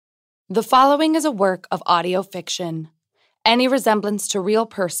The following is a work of audio fiction. Any resemblance to real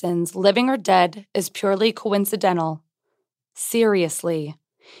persons, living or dead, is purely coincidental. Seriously,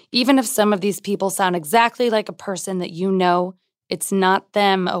 even if some of these people sound exactly like a person that you know, it's not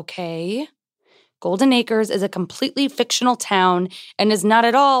them, okay? Golden Acres is a completely fictional town and is not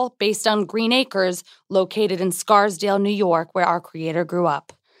at all based on Green Acres, located in Scarsdale, New York, where our creator grew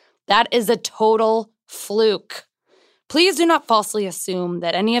up. That is a total fluke. Please do not falsely assume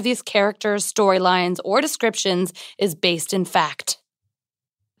that any of these characters, storylines, or descriptions is based in fact.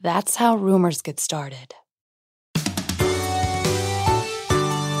 That's how rumors get started.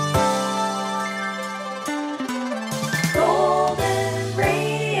 Golden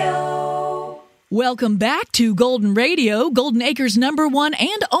Radio. Welcome back to Golden Radio, Golden Acres' #1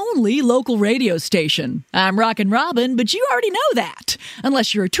 and only local radio station. I'm Rockin' Robin, but you already know that,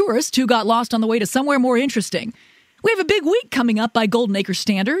 unless you're a tourist who got lost on the way to somewhere more interesting. We have a big week coming up by Golden Acres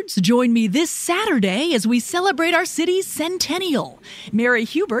standards. Join me this Saturday as we celebrate our city's centennial. Mary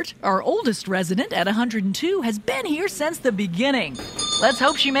Hubert, our oldest resident at 102, has been here since the beginning. Let's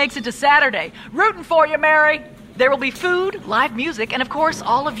hope she makes it to Saturday. Rooting for you, Mary. There will be food, live music, and of course,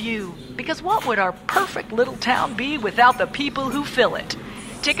 all of you. Because what would our perfect little town be without the people who fill it?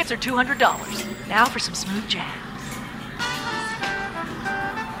 Tickets are $200. Now for some smooth jazz.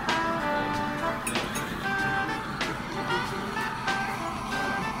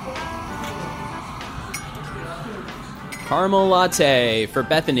 Caramel latte for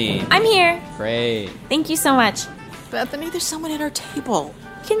Bethany. I'm here. Great. Thank you so much. Bethany, there's someone at our table.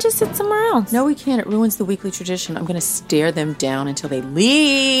 You can just sit somewhere else. No, we can't. It ruins the weekly tradition. I'm going to stare them down until they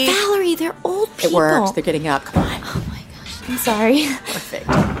leave. Valerie, they're old people. It worked. They're getting up. Come on. Oh my gosh. I'm sorry. Perfect.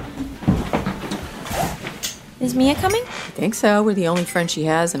 Is Mia coming? I think so. We're the only friend she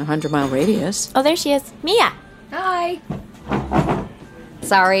has in a 100-mile radius. Oh, there she is. Mia. Hi.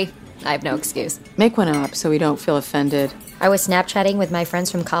 Sorry, I have no excuse. Make one up so we don't feel offended. I was Snapchatting with my friends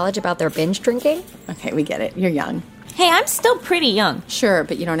from college about their binge drinking. Okay, we get it. You're young. Hey, I'm still pretty young. Sure,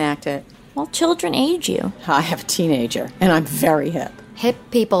 but you don't act it. Well, children age you. I have a teenager, and I'm very hip. Hip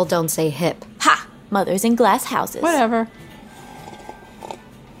people don't say hip. Ha! Mothers in glass houses. Whatever.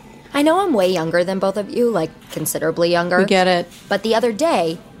 I know I'm way younger than both of you, like considerably younger. We get it. But the other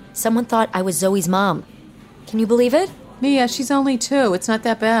day, someone thought I was Zoe's mom. Can you believe it? Mia, she's only 2. It's not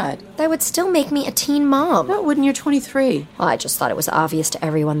that bad. That would still make me a teen mom. No, it wouldn't. You're 23. Well, I just thought it was obvious to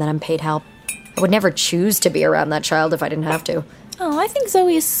everyone that I'm paid help. I would never choose to be around that child if I didn't have to. Oh, I think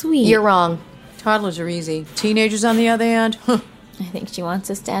Zoe is sweet. You're wrong. Toddlers are easy. Teenagers, on the other hand, I think she wants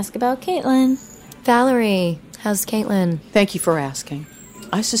us to ask about Caitlin. Valerie, how's Caitlin? Thank you for asking.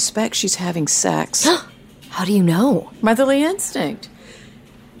 I suspect she's having sex. How do you know? Motherly instinct.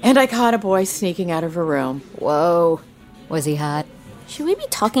 And I caught a boy sneaking out of her room. Whoa. Was he hot? Should we be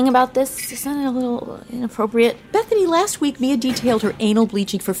talking about this? Isn't it a little inappropriate? Bethany, last week Mia detailed her anal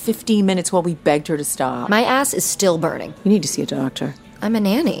bleaching for 15 minutes while we begged her to stop. My ass is still burning. You need to see a doctor. I'm a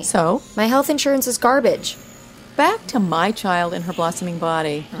nanny. So? My health insurance is garbage. Back to my child and her blossoming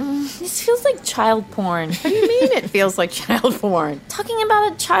body. This feels like child porn. What do you mean it feels like child porn? Talking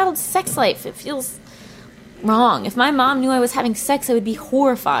about a child's sex life, it feels wrong. If my mom knew I was having sex, I would be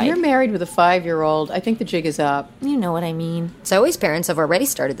horrified. You're married with a 5-year-old. I think the jig is up. You know what I mean. Zoe's parents have already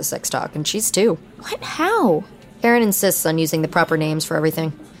started the sex talk, and she's 2. What? How? Aaron insists on using the proper names for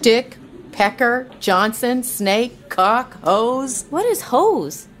everything. Dick, Pecker, Johnson, Snake, Cock, Hose. What is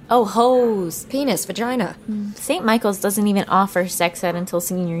hose? Oh, hose. Penis, vagina. St. Michael's doesn't even offer sex ed until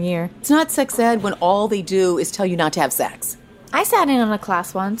senior year. It's not sex ed when all they do is tell you not to have sex. I sat in on a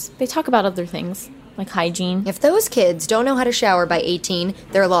class once. They talk about other things, like hygiene. If those kids don't know how to shower by 18,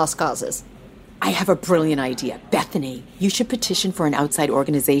 they're lost causes. I have a brilliant idea. Bethany, you should petition for an outside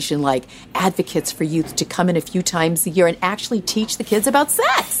organization like Advocates for Youth to come in a few times a year and actually teach the kids about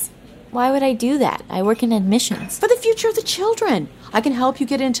sex. Why would I do that? I work in admissions. For the future of the children. I can help you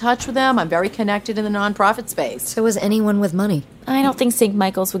get in touch with them. I'm very connected in the nonprofit space. So is anyone with money. I don't think St.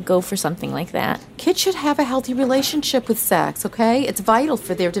 Michael's would go for something like that. Kids should have a healthy relationship with sex, okay? It's vital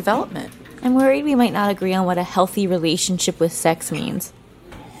for their development. I'm worried we might not agree on what a healthy relationship with sex means.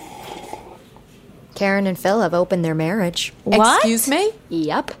 Karen and Phil have opened their marriage. What? Excuse me?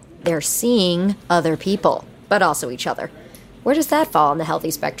 Yep. They're seeing other people, but also each other. Where does that fall on the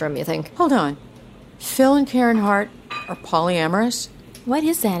healthy spectrum, you think? Hold on. Phil and Karen Hart are polyamorous? What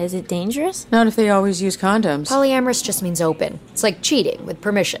is that? Is it dangerous? Not if they always use condoms. Polyamorous just means open. It's like cheating with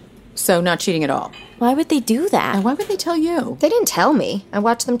permission. So not cheating at all. Why would they do that? And why would they tell you? They didn't tell me. I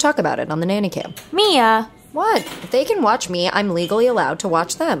watched them talk about it on the nanny cam. Mia! What? If they can watch me, I'm legally allowed to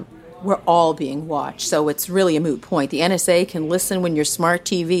watch them. We're all being watched, so it's really a moot point. The NSA can listen when your smart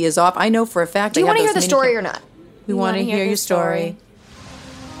TV is off. I know for a fact. Do you want to hear the story or not? We want to hear your story.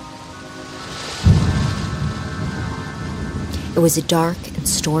 It was a dark and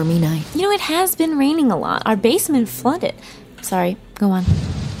stormy night. You know, it has been raining a lot. Our basement flooded. Sorry, go on.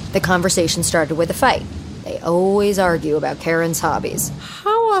 The conversation started with a fight. They always argue about Karen's hobbies.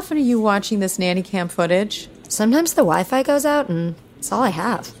 How often are you watching this nanny cam footage? Sometimes the Wi-Fi goes out, and it's all I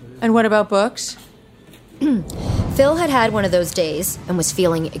have. And what about books? Phil had had one of those days and was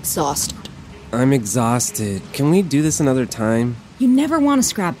feeling exhausted. I'm exhausted. Can we do this another time? You never want a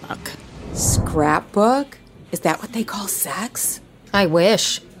scrapbook. Scrapbook? Is that what they call sex? I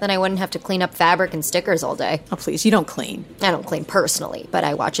wish. Then I wouldn't have to clean up fabric and stickers all day. Oh, please, you don't clean. I don't clean personally, but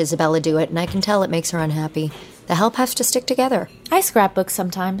I watch Isabella do it, and I can tell it makes her unhappy. The help has to stick together. I scrapbook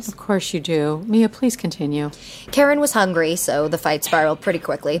sometimes. Of course you do. Mia, please continue. Karen was hungry, so the fight spiraled pretty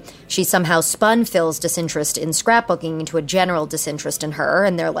quickly. She somehow spun Phil's disinterest in scrapbooking into a general disinterest in her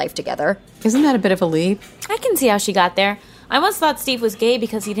and their life together. Isn't that a bit of a leap? I can see how she got there. I once thought Steve was gay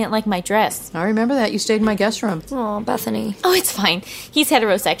because he didn't like my dress. I remember that. You stayed in my guest room. Oh, Bethany. Oh, it's fine. He's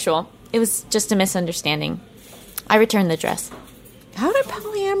heterosexual. It was just a misunderstanding. I returned the dress. How did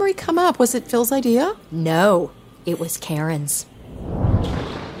polyamory come up? Was it Phil's idea? No, it was Karen's.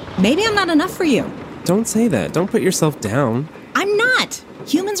 Maybe I'm not enough for you. Don't say that. Don't put yourself down. I'm not.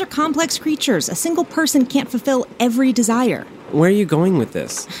 Humans are complex creatures. A single person can't fulfill every desire. Where are you going with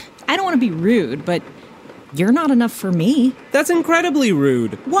this? I don't want to be rude, but you're not enough for me. That's incredibly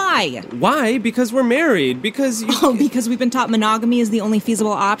rude. Why? Why? Because we're married. Because you... Oh, because we've been taught monogamy is the only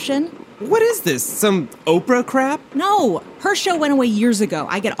feasible option? What is this? Some Oprah crap? No. Her show went away years ago.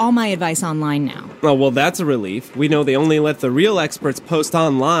 I get all my advice online now. Oh, well, that's a relief. We know they only let the real experts post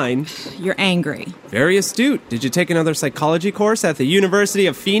online. You're angry. Very astute. Did you take another psychology course at the University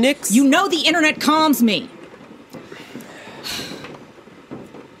of Phoenix? You know the internet calms me.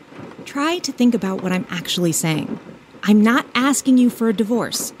 Try to think about what I'm actually saying. I'm not asking you for a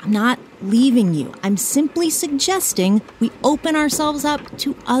divorce. I'm not leaving you. I'm simply suggesting we open ourselves up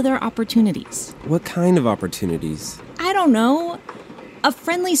to other opportunities. What kind of opportunities? I don't know. A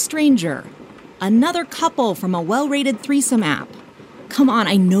friendly stranger. Another couple from a well-rated threesome app. Come on,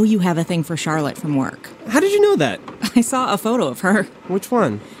 I know you have a thing for Charlotte from work. How did you know that? I saw a photo of her. Which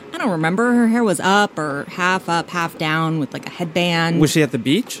one? I don't remember. Her hair was up, half down with like a headband. Was she at the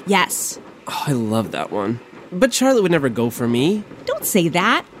beach? Yes. Oh, I love that one. But Charlotte would never go for me. Don't say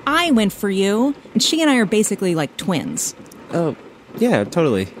that. I went for you, and she and I are basically like twins. Oh, yeah,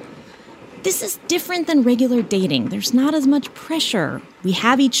 totally. This is different than regular dating. There's not as much pressure. We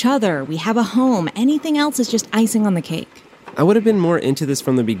have each other. We have a home. Anything else is just icing on the cake. I would have been more into this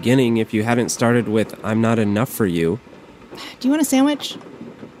from the beginning if you hadn't started with, I'm not enough for you. Do you want a sandwich?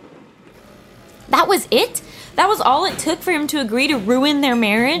 That was it? That was all it took for him to agree to ruin their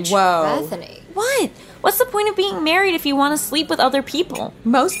marriage? Whoa. Bethany. What? What's the point of being married if you want to sleep with other people?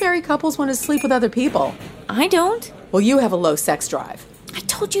 Most married couples want to sleep with other people. I don't. Well, you have a low sex drive. I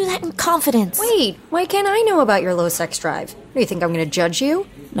told you that in confidence. Wait, why can't I know about your low sex drive? Do you think I'm going to judge you?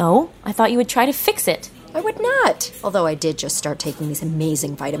 No, I thought you would try to fix it. I would not. Although I did just start taking these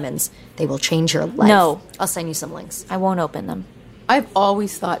amazing vitamins. They will change your life. No. I'll send you some links. I won't open them. I've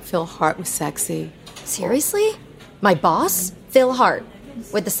always thought Phil Hart was sexy. Seriously? My boss? Phil Hart.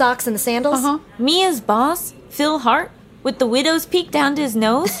 With the socks and the sandals? Uh-huh. Mia's boss, Phil Hart, with the widow's peak down to his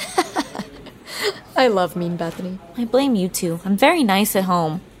nose? I love Mean Bethany. I blame you two. I'm very nice at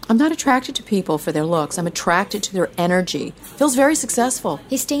home. I'm not attracted to people for their looks. I'm attracted to their energy. Phil's very successful.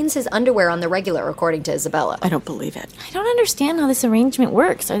 He stains his underwear on the regular, according to Isabella. I don't believe it. I don't understand how this arrangement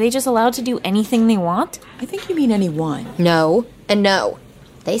works. Are they just allowed to do anything they want? I think you mean anyone. No, and no.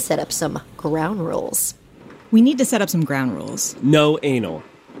 They set up some ground rules. We need to set up some ground rules. No anal.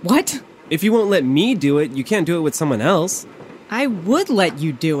 What? If you won't let me do it, you can't do it with someone else. I would let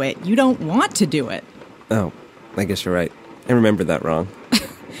you do it. You don't want to do it. Oh, I guess you're right. I remembered that wrong.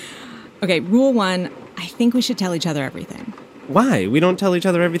 Okay, rule 1, I think we should tell each other everything. Why? We don't tell each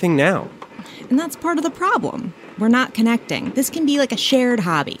other everything now. And that's part of the problem. We're not connecting. This can be like a shared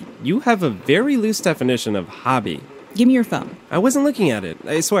hobby. You have a very loose definition of hobby. Give me your phone. I wasn't looking at it,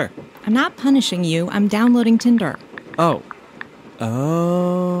 I swear. I'm not punishing you. I'm downloading Tinder. Oh.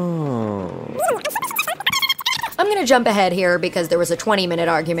 I'm going to jump ahead here because there was a 20-minute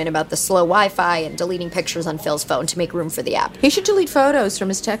argument about the slow Wi-Fi and deleting pictures on Phil's phone to make room for the app. He should delete photos from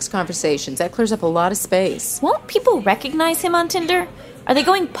his text conversations. That clears up a lot of space. Won't people recognize him on Tinder? Are they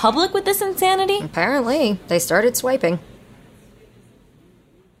going public with this insanity? Apparently, they started swiping.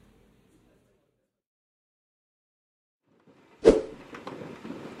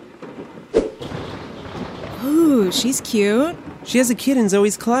 she's cute. She has a kid in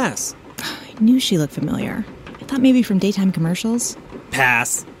Zoe's class. I knew she looked familiar. I thought maybe from daytime commercials.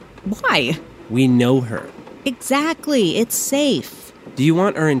 Pass. Why? We know her. Exactly. It's safe. Do you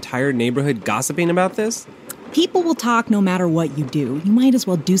want our entire neighborhood gossiping about this? People will talk no matter what you do. You might as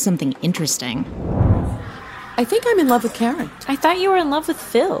well do something interesting. I think I'm in love with Karen. I thought you were in love with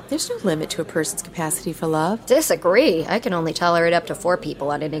Phil. There's no limit to a person's capacity for love. Disagree. I can only tolerate up to 4 people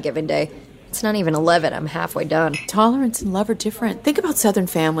on any given day. It's not even 11. I'm halfway done. Tolerance and love are different. Think about Southern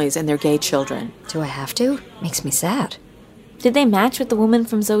families and their gay children. Do I have to? Makes me sad. Did they match with the woman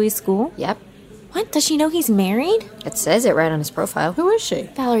from Zoe's school? Yep. What? Does she know he's married? It says it right on his profile. Who is she?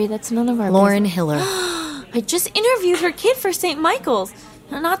 Valerie, that's none of our Lauren business. Hiller. I just interviewed her kid for St. Michael's.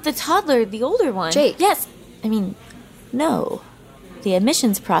 Not the toddler, the older one. Jake. Yes. No. The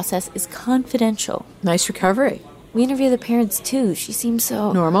admissions process is confidential. Nice recovery. We interview the parents, too. She seems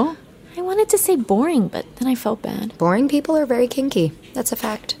so... Normal? I wanted to say boring, but then I felt bad. Boring people are very kinky. That's a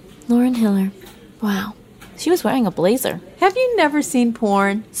fact. Lauren Hiller. Wow. She was wearing a blazer. Have you never seen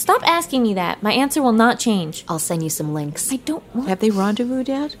porn? Stop asking me that. My answer will not change. I'll send you some links. I don't want... Have they rendezvoused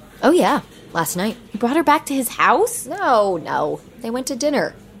yet? Oh, yeah. Last night. You brought her back to his house? No. They went to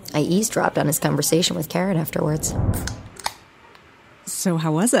dinner. I eavesdropped on his conversation with Karen afterwards. So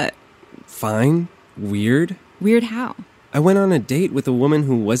how was it? Fine. Weird. Weird how? I went on a date with a woman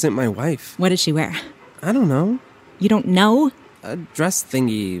who wasn't my wife. What did she wear? I don't know. You don't know? A dress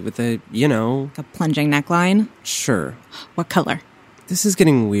thingy with a, you know... A plunging neckline? Sure. What color? This is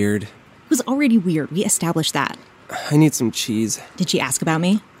getting weird. It was already weird. We established that. I need some cheese. Did she ask about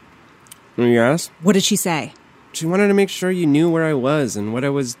me? Yes? What did she say? She wanted to make sure you knew where I was and what I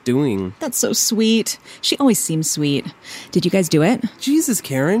was doing. That's so sweet. She always seems sweet. Did you guys do it? Jesus,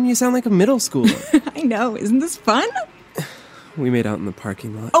 Karen, you sound like a middle schooler. I know. Isn't this fun? We made out in the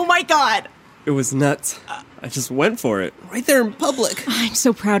parking lot. Oh my God! It was nuts. I just went for it. Right there in public. I'm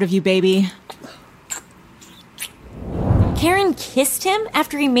so proud of you, baby. Karen kissed him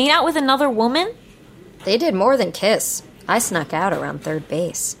after he made out with another woman? They did more than kiss. I snuck out around third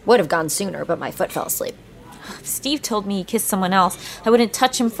base. Would have gone sooner, but my foot fell asleep. Steve told me he kissed someone else. I wouldn't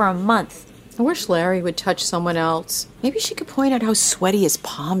touch him for a month. I wish Larry would touch someone else. Maybe she could point out how sweaty his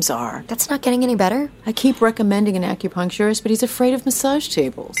palms are. That's not getting any better. I keep recommending an acupuncturist, but he's afraid of massage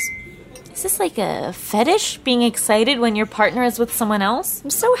tables. Is this like a fetish, being excited when your partner is with someone else? I'm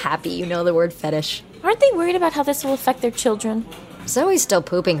so happy you know the word fetish. Aren't they worried about how this will affect their children? Zoe's still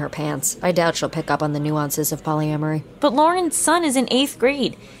pooping her pants. I doubt she'll pick up on the nuances of polyamory. But Lauren's son is in 8th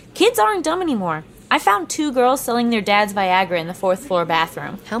grade. Kids aren't dumb anymore. I found 2 girls selling their dad's Viagra in the 4th floor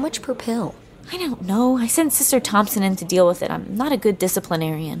bathroom. How much per pill? I don't know. I sent Sister Thompson in to deal with it. I'm not a good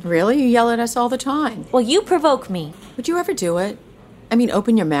disciplinarian. Really? You yell at us all the time. Well, you provoke me. Would you ever do it? I mean,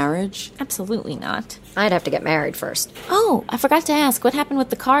 open your marriage? Absolutely not. I'd have to get married first. Oh, I forgot to ask. What happened with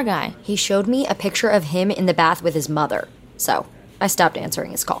the car guy? He showed me a picture of him in the bath with his mother. So, I stopped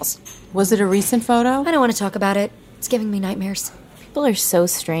answering his calls. Was it a recent photo? I don't want to talk about it. It's giving me nightmares. People are so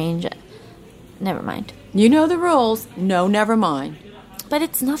strange. Never mind. You know the rules. No, never mind. But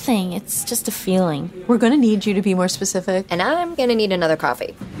it's nothing. It's just a feeling. We're going to need you to be more specific. And I'm going to need another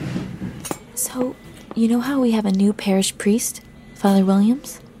coffee. So, you know how we have a new parish priest? Father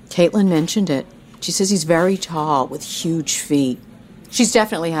Williams? Caitlin mentioned it. She says he's very tall with huge feet. She's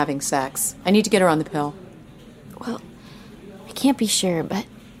definitely having sex. I need to get her on the pill. Well, I can't be sure, but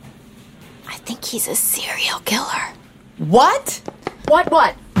I think he's a serial killer. What? What?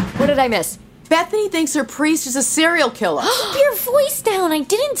 What did I miss? Bethany thinks her priest is a serial killer. Keep your voice down. I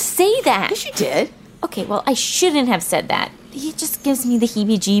didn't say that. Yes, you did. Okay, well, I shouldn't have said that. He just gives me the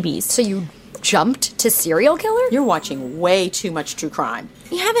heebie-jeebies. So you jumped to serial killer? You're watching way too much true crime.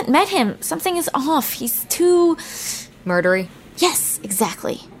 You haven't met him. Something is off. He's too... Murdery? Yes,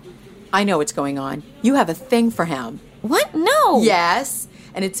 exactly. I know what's going on. You have a thing for him. What? No. Yes,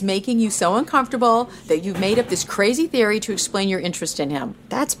 and it's making you so uncomfortable that you've made up this crazy theory to explain your interest in him.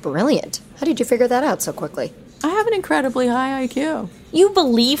 That's brilliant. How did you figure that out so quickly? I have an incredibly high IQ. You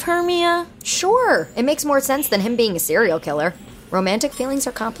believe her, Mia? Sure. It makes more sense than him being a serial killer. Romantic feelings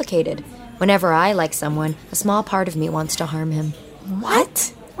are complicated. Whenever I like someone, a small part of me wants to harm him.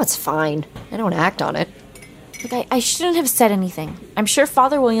 What? That's fine. I don't act on it. Look, I shouldn't have said anything. I'm sure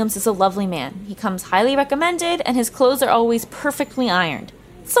Father Williams is a lovely man. He comes highly recommended, and his clothes are always perfectly ironed.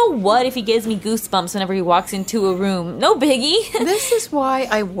 So what if he gives me goosebumps whenever he walks into a room? No biggie. This is why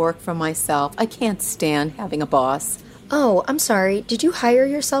I work for myself. I can't stand having a boss. Oh, I'm sorry. Did you hire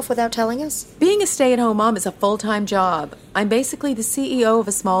yourself without telling us? Being a stay-at-home mom is a full-time job. I'm basically the CEO of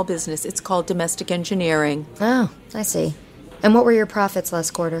a small business. It's called domestic engineering. Oh, I see. And what were your profits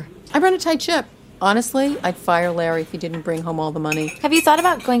last quarter? I run a tight ship. Honestly, I'd fire Larry if he didn't bring home all the money. Have you thought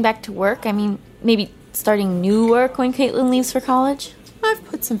about going back to work? I mean, maybe starting new work when Caitlin leaves for college? I've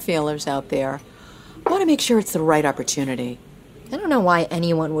put some feelers out there. I want to make sure it's the right opportunity. I don't know why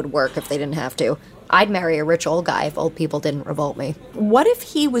anyone would work if they didn't have to. I'd marry a rich old guy if old people didn't revolt me. What if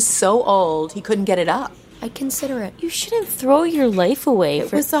he was so old he couldn't get it up? I'd consider it. You shouldn't throw your life away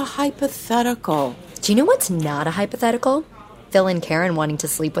It was a hypothetical. Do you know what's not a hypothetical? Phil and Karen wanting to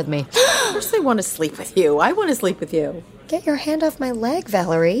sleep with me. Of course they want to sleep with you. I want to sleep with you. Get your hand off my leg,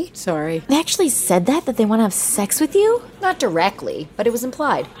 Valerie. Sorry. They actually said that they want to have sex with you? Not directly, but it was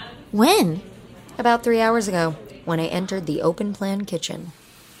implied. When? About 3 hours ago, when I entered the open plan kitchen.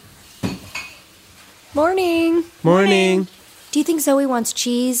 Morning. Morning. Do you think Zoe wants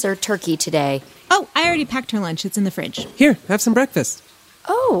cheese or turkey today? Oh, I already packed her lunch. It's in the fridge. Here, have some breakfast.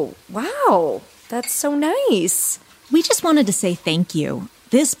 Oh, wow. That's so nice. We just wanted to say thank you.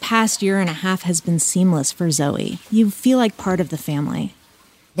 This past year and a half has been seamless for Zoe. You feel like part of the family.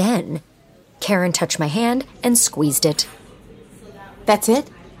 Then, Karen touched my hand and squeezed it. That's it?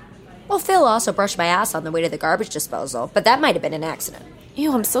 Well, Phil also brushed my ass on the way to the garbage disposal, but that might have been an accident.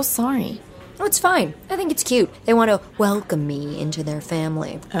 Ew, I'm so sorry. Oh, it's fine. I think it's cute. They want to welcome me into their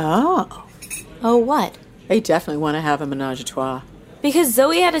family. Oh. Oh, what? They definitely want to have a menage a trois. Because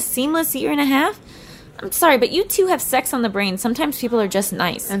Zoe had a seamless year and a half? I'm sorry, but you two have sex on the brain. Sometimes people are just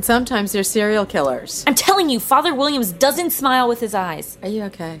nice. And sometimes they're serial killers. I'm telling you, Father Williams doesn't smile with his eyes. Are you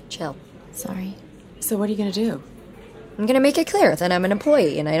okay? Chill. Sorry. So what are you going to do? I'm going to make it clear that I'm an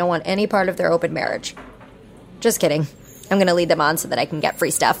employee and I don't want any part of their open marriage. Just kidding. I'm going to lead them on so that I can get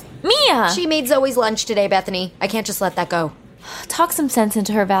free stuff. Mia! She made Zoe's lunch today, Bethany. I can't just let that go. Talk some sense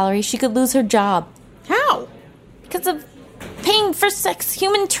into her, Valerie. She could lose her job. How? Because of paying for sex,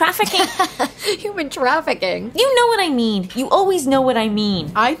 human trafficking. Human trafficking. You know what I mean. You always know what I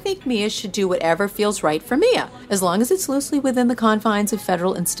mean. I think Mia should do whatever feels right for Mia, as long as it's loosely within the confines of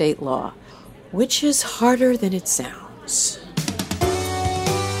federal and state law, which is harder than it sounds.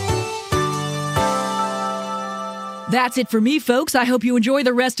 That's it for me, folks. I hope you enjoy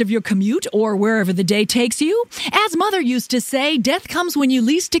the rest of your commute or wherever the day takes you. As Mother used to say, death comes when you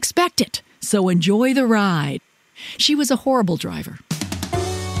least expect it. So enjoy the ride. She was a horrible driver.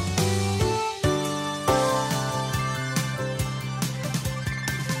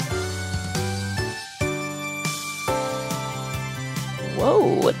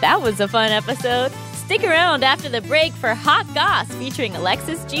 Whoa, that was a fun episode. Stick around after the break for Hot Goss featuring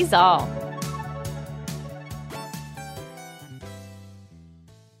Alexis G. Zoll.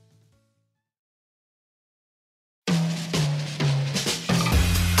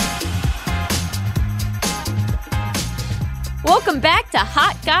 Welcome back to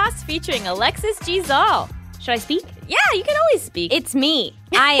Hot Goss featuring Alexis G. Zoll. Should I speak? Yeah, you can always speak. It's me.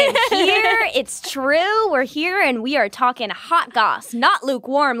 I am here. It's true. We're here and we are talking hot goss. Not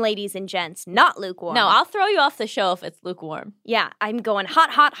lukewarm, ladies and gents. Not lukewarm. No, I'll throw you off the show if it's lukewarm. Yeah, I'm going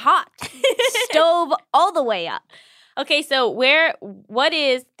hot, hot, hot. Stove all the way up. Okay, so what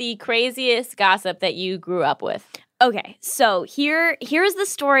is the craziest gossip that you grew up with? Okay, so here's the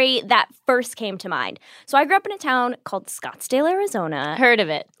story that first came to mind. So I grew up in a town called Scottsdale, Arizona. Heard of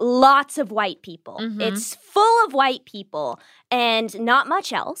it. Lots of white people. Mm-hmm. It's full of white people and not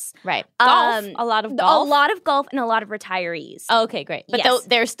much else. Right. Golf. A lot of golf. A lot of golf and a lot of retirees. Okay, great. But Yes.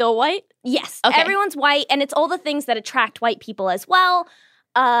 they're still white? Yes. Okay. Everyone's white, and it's all the things that attract white people as well.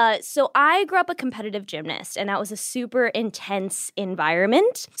 So I grew up a competitive gymnast, and that was a super intense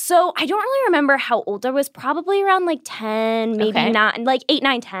environment. So I don't really remember how old I was, probably around like 10, maybe Okay. not, like 8,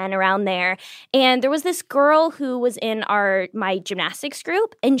 9, 10, around there. And there was this girl who was in my gymnastics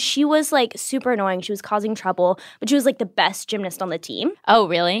group, and she was like super annoying. She was causing trouble, but she was like the best gymnast on the team. Oh,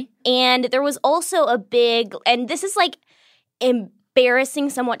 really? And there was also and this is like embarrassing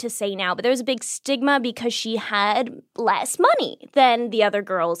somewhat to say now, but there was a big stigma because she had less money than the other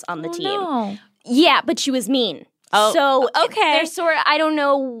girls on the team. No. Yeah, but she was mean. Oh, so okay. There's I don't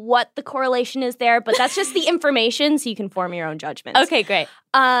know what the correlation is there, but that's just the information, so you can form your own judgments. Okay, great.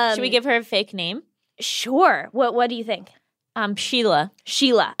 Should we give her a fake name? Sure. What do you think? Sheila.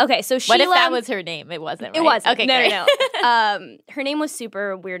 Sheila. Okay, so Sheila. What if that was her name? It wasn't, right? It wasn't. Okay, no, great. no. Her name was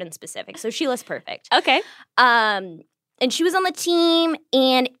super weird and specific, so Sheila's perfect. Okay. And she was on the team,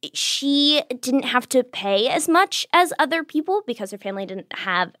 and she didn't have to pay as much as other people because her family didn't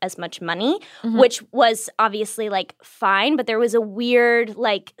have as much money, which was obviously like fine. But there was a weird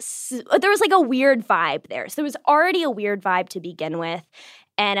a weird vibe there. So there was already a weird vibe to begin with.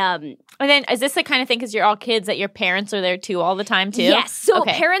 And And then is this the kind of thing because you're all kids that your parents are there too all the time too? Yes. So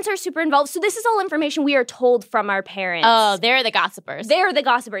Okay. parents are super involved. So this is all information we are told from our parents. Oh, they're the gossipers. They're the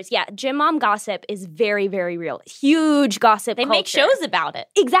gossipers. Yeah. Gym mom gossip is very, very real. Huge gossip They culture. make shows about it.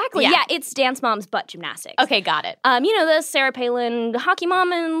 Exactly. Yeah. Yeah. It's dance moms, but gymnastics. Okay, got it. The Sarah Palin hockey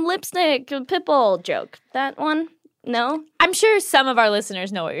mom and lipstick pitbull joke. That one? No? I'm sure some of our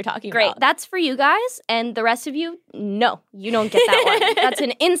listeners know what you're talking Great. about. That's for you guys. And the rest of you, no, you don't get that one. That's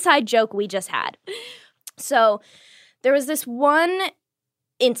an inside joke we just had. So there was this one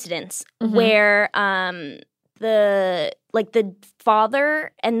incident where the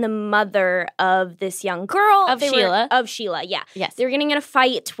father and the mother of this young girl Of Sheila, yeah. Yes. They were getting in a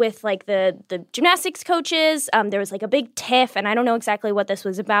fight with like the gymnastics coaches. There was like a big tiff, and I don't know exactly what this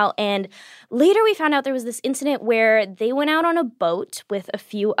was about. And later we found out there was this incident where they went out on a boat with a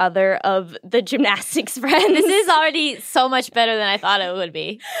few other of the gymnastics friends. This is already so much better than I thought it would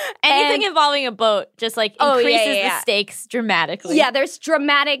be. Anything involving a boat just like increases the stakes dramatically. Yeah, there's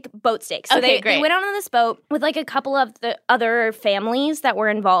dramatic boat stakes. So Okay, they great. went out on this boat with like a couple of the other families that were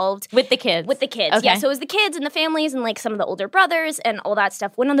involved. With the kids. Yeah. Okay. So it was the kids and the families and like some of the older brothers and all that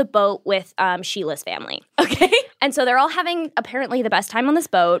stuff went on the boat with Sheila's family. Okay. And so they're all having apparently the best time on this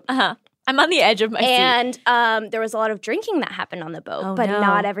boat. Uh-huh. I'm on the edge of my seat. And there was a lot of drinking that happened on the boat, but no.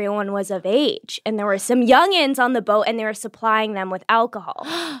 not everyone was of age. And there were some youngins on the boat and they were supplying them with alcohol.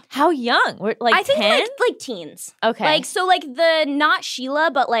 How young? We're like I think 10? like teens. Okay. Like, so like the, not Sheila,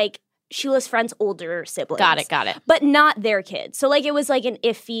 but like Sheila's friend's older siblings. Got it. But not their kids. So like it was like an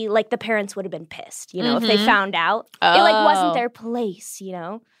iffy, like the parents would have been pissed, if they found out. It like wasn't their place,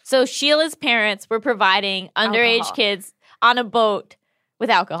 So Sheila's parents were providing underage Alcohol. kids on a boat with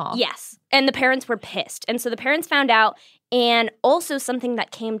alcohol. Yes. And the parents were pissed. And so the parents found out. And also something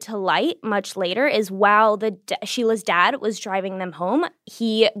that came to light much later is while Sheila's dad was driving them home,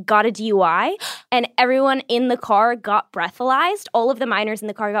 he got a DUI and everyone in the car got breathalyzed. All of the minors in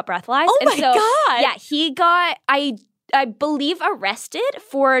the car got breathalyzed. Oh and my God. Yeah, he got, I believe, arrested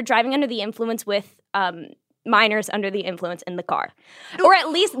for driving under the influence with minors under the influence in the car. Or at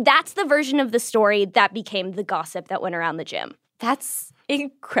least that's the version of the story that became the gossip that went around the gym. That's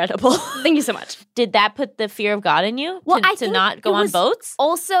incredible. Thank you so much. Did that put the fear of God in you I to think not go it on was boats?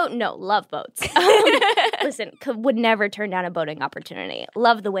 Also, no, love boats. Listen, would never turn down a boating opportunity.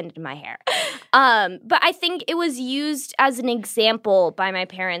 Love the wind in my hair. But I think it was used as an example by my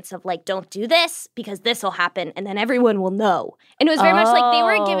parents of like, don't do this because this will happen and then everyone will know. And it was very much like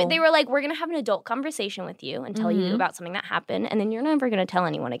they were like, we're going to have an adult conversation with you and tell you about something that happened and then you're never going to tell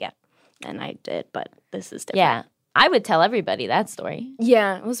anyone again. And I did, but this is different. Yeah. I would tell everybody that story.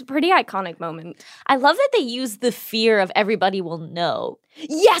 Yeah, it was a pretty iconic moment. I love that they use the fear of everybody will know.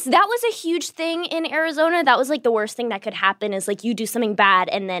 Yes, that was a huge thing in Arizona. That was like the worst thing that could happen is like you do something bad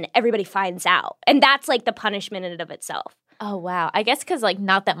and then everybody finds out. And that's like the punishment in and of itself. Oh, wow. I guess because like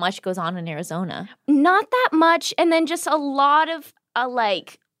not that much goes on in Arizona. Not that much. And then just a lot of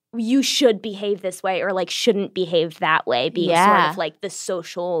like, you should behave this way or like shouldn't behave that way being sort of like the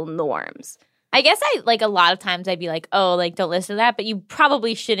social norms. I guess a lot of times I'd be like, oh, like don't listen to that. But you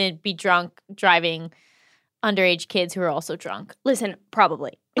probably shouldn't be drunk driving underage kids who are also drunk. Listen,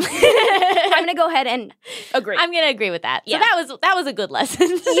 probably. I'm going to go ahead and agree. I'm going to agree with that. Yeah. So that was a good lesson.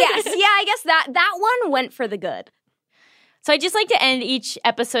 Yes. Yeah, I guess that one went for the good. So I just like to end each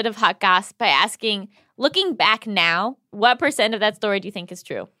episode of Hot Goss by asking, looking back now, what % of that story do you think is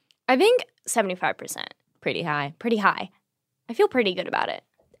true? I think 75%. Pretty high. Pretty high. I feel pretty good about it.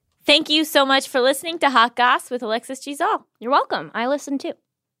 Thank you so much for listening to Hot Goss with Alexis Giselle. You're welcome. I listen too.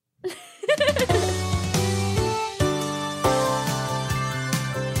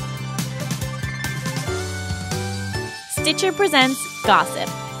 Stitcher presents Gossip,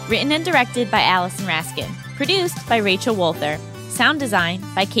 written and directed by Allison Raskin, produced by Rachel Wolther, sound design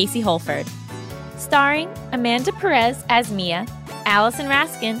by Casey Holford. Starring Amanda Perez as Mia, Allison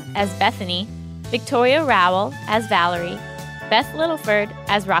Raskin as Bethany, Victoria Rowell as Valerie, Beth Littleford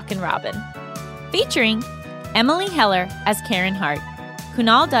as Rockin' Robin. Featuring Emily Heller as Karen Hart,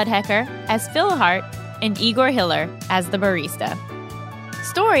 Kunal Dudhecker as Phil Hart, and Igor Hiller as the barista.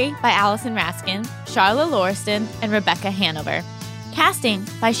 Story by Allison Raskin, Charla Lauriston, and Rebecca Hanover. Casting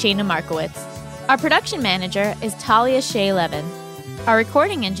by Shayna Markowitz. Our production manager is Talia Shea Levin. Our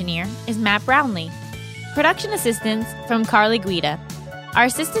recording engineer is Matt Brownlee. Production assistance from Carly Guida. Our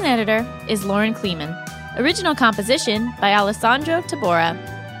assistant editor is Lauren Kleeman. Original composition by Alessandro Tabora.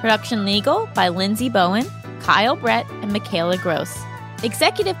 Production legal by Lindsay Bowen, Kyle Brett, and Michaela Gross.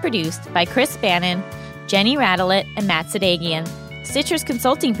 Executive produced by Chris Bannon, Jenny Radelet, and Matt Sadagian. Stitcher's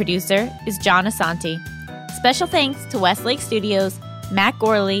consulting producer is John Asante. Special thanks to Westlake Studios, Matt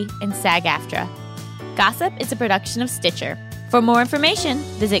Gorley, and SAG-AFTRA. Gossip is a production of Stitcher. For more information,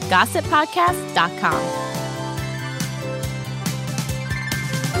 visit gossippodcast.com.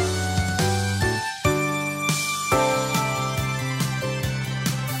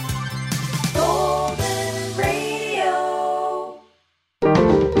 Golden Radio.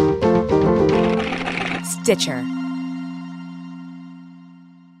 Stitcher.